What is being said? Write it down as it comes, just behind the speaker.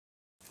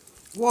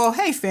Well,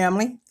 hey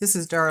family, this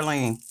is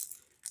Darlene.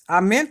 I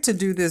meant to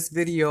do this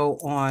video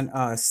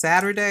on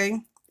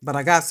Saturday, but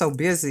I got so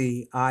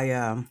busy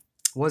I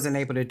wasn't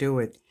able to do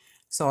it.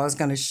 So I was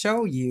going to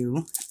show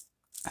you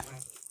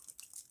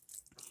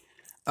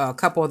a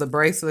couple of the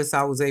bracelets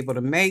I was able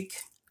to make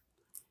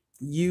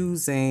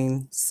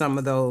using some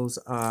of those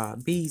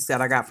beads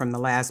that I got from the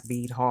last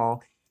bead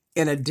haul,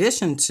 in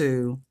addition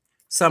to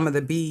some of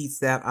the beads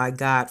that I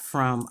got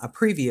from a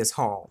previous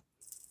haul.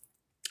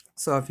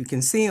 So if you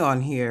can see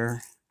on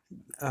here,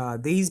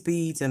 these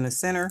beads in the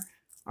center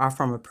are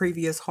from a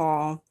previous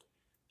haul.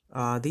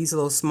 These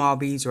little small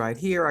beads right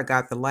here, I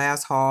got the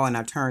last haul and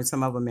I turned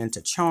some of them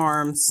into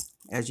charms,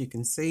 as you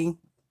can see.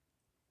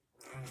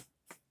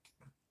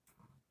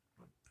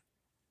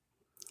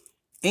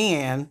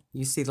 And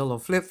you see the little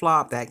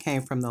flip-flop that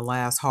came from the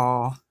last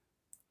haul.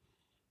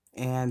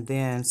 And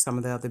then some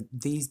of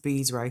these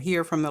beads right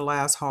here from the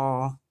last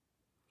haul,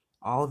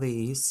 all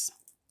these.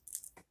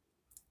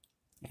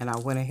 And I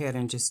went ahead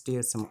and just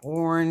did some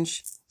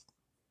orange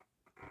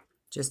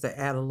just to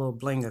add a little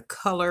bling of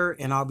color.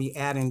 And I'll be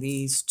adding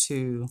these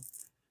to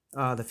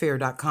the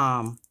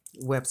fair.com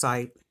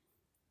website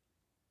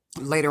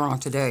later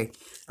on today.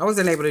 I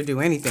wasn't able to do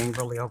anything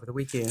really over the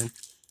weekend.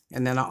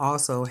 And then I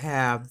also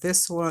have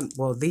this one,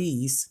 well,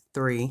 these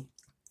three.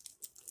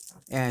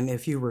 And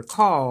if you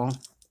recall,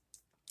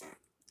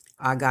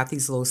 I got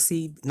these little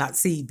not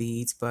seed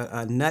beads,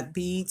 but nut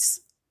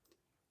beads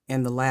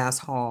in the last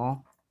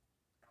haul.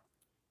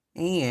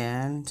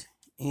 And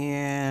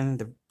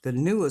in the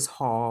newest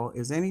haul,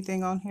 is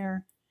anything on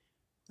here?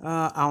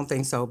 I don't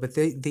think so, but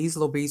these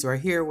little beads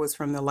right here was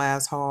from the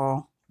last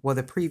haul. Well,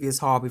 the previous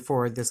haul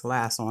before this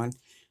last one.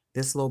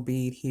 This little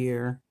bead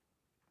here.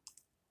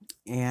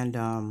 And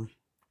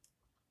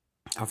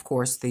of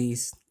course,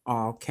 these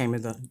all came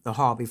in the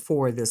haul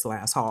before this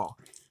last haul.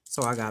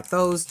 So I got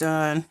those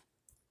done.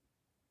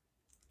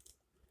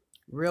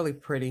 Really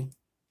pretty.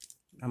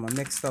 I'm going to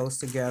mix those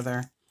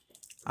together.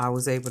 I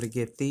was able to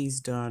get these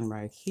done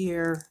right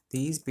here.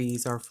 These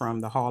beads are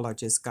from the haul I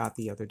just got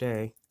the other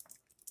day.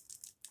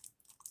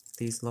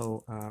 These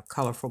little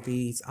colorful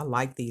beads. I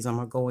like these. I'm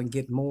going to go and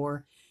get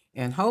more.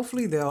 And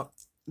hopefully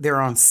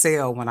they're on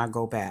sale when I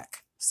go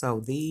back. So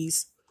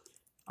these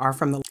are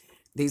from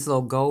these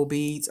little gold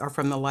beads are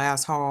from the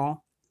last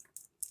haul.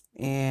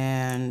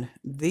 And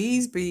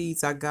these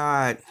beads I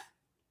got,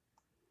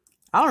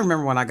 I don't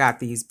remember when I got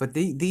these, but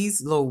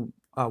these little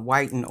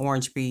white and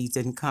orange beads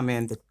didn't come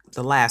in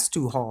the last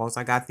two hauls.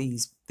 I got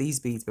these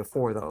beads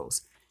before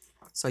those.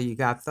 So you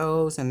got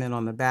those, and then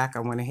on the back I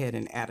went ahead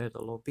and added a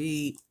little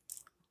bead.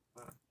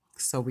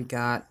 So we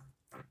got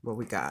what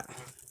we got.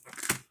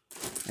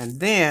 And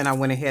then I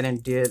went ahead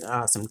and did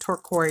some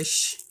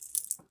turquoise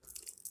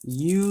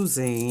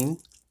using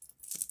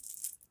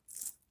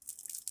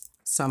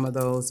some of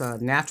those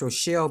natural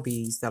shell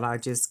beads that I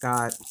just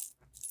got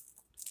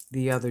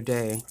the other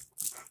day.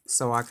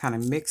 So I kind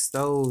of mixed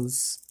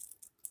those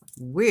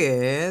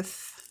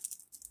with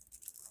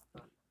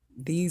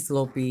these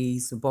little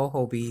beads, the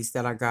boho beads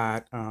that I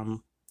got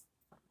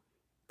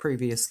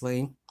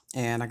previously.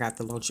 And I got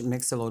the little,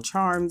 mixed the little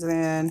charms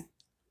in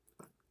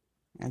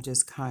and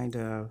just kind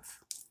of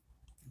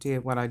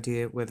did what I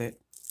did with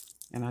it.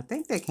 And I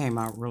think they came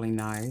out really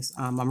nice.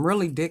 I'm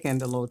really digging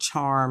the little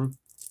charm,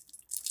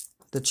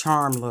 the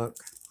charm look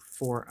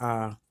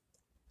for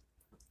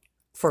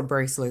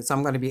bracelets.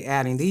 I'm going to be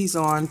adding these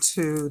on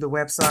to the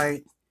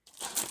website,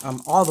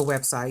 all the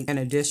website. In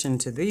addition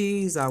to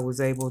these, I was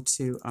able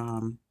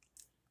to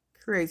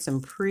create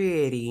some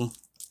pretty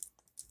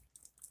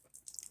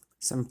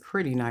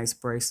nice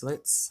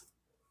bracelets.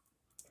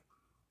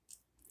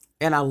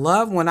 And I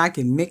love when I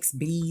can mix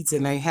beads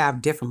and they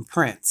have different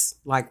prints,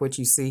 like what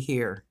you see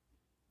here.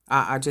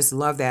 I just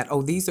love that.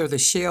 Oh, these are the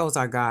shells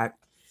I got.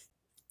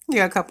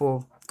 Yeah, a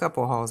couple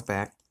hauls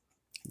back.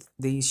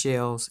 These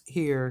shells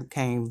here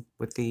came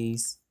with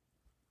these.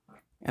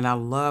 And I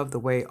love the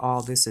way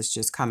all this is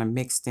just kind of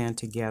mixed in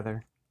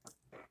together.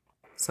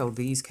 So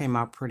these came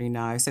out pretty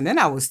nice. And then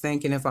I was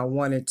thinking if I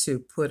wanted to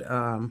put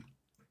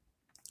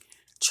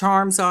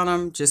charms on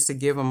them just to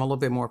give them a little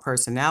bit more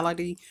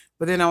personality.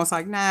 But then I was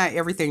like, nah,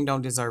 everything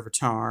don't deserve a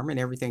charm and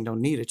everything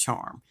don't need a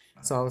charm.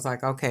 So I was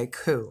like, okay,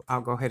 cool.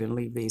 I'll go ahead and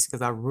leave these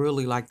because I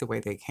really like the way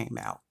they came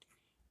out.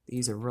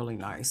 These are really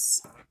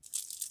nice.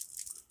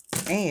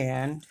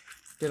 And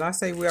did I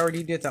say we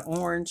already did the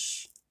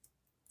orange?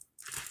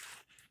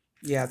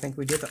 Yeah, I think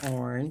we did the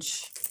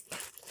orange.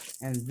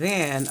 And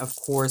then, of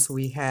course,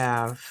 we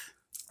have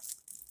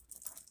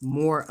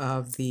more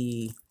of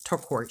the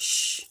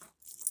turquoise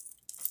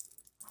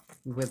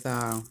with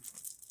the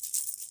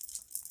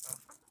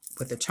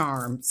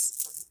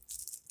charms.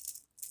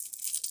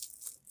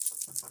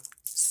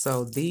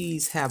 So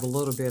these have a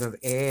little bit of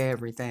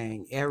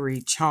everything,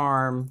 every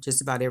charm,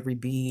 just about every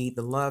bead,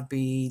 the love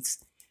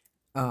beads,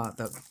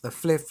 the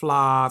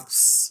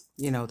flip-flops,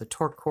 you know, the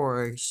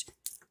turquoise,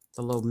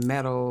 the little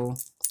metal,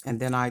 and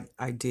then I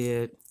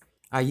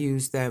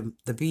used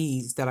the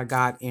beads that I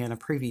got in a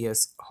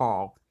previous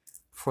haul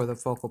for the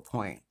focal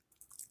point.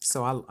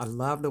 So I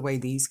love the way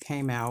these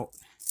came out.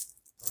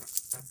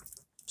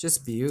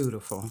 Just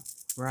beautiful,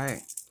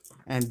 right?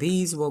 And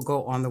these will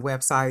go on the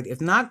website. If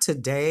not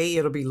today,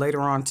 it'll be later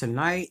on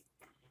tonight.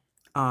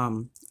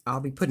 I'll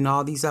be putting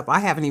all these up. I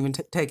haven't even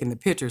taken the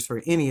pictures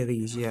for any of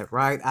these yet,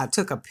 right? I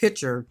took a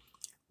picture,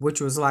 which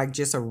was like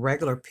just a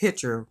regular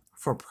picture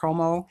for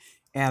promo,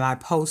 and I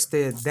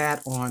posted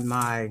that on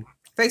my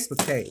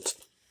Facebook page.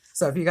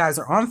 So if you guys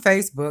are on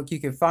Facebook, you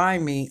can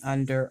find me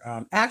under,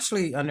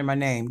 actually under my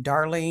name,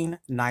 Darlene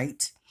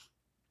Knight,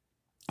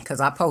 because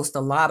I post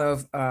a lot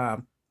of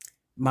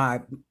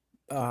my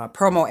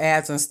promo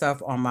ads and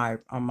stuff on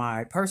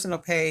my personal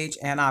page,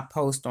 and I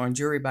post on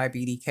Jewelry by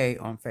BDK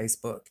on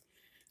Facebook.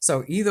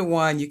 So either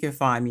one you can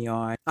find me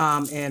on.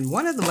 And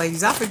one of the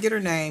ladies, I forget her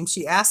name,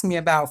 she asked me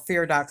about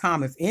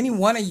Fair.com. If any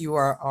one of you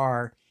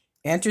are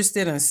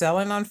interested in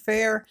selling on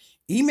Fair,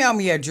 email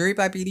me at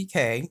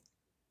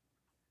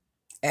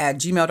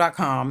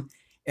jewelrybybdk@gmail.com,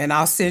 and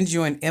I'll send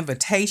you an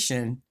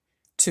invitation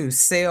to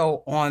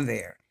sell on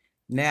there.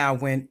 Now,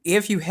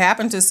 if you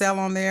happen to sell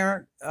on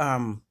there,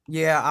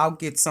 yeah, I'll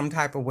get some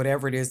type of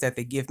whatever it is that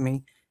they give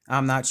me.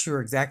 I'm not sure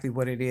exactly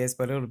what it is,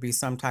 but it'll be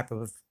some type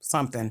of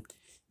something,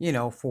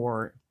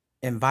 for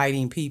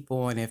inviting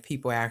people, and if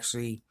people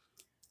actually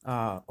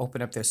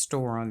open up their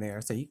store on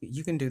there. So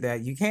you can do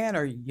that. You can,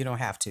 or you don't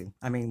have to.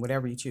 I mean,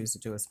 whatever you choose to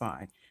do is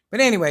fine.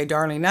 But anyway,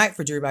 Darlene Knight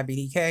for Jewelry by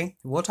BDK.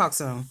 We'll talk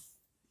soon.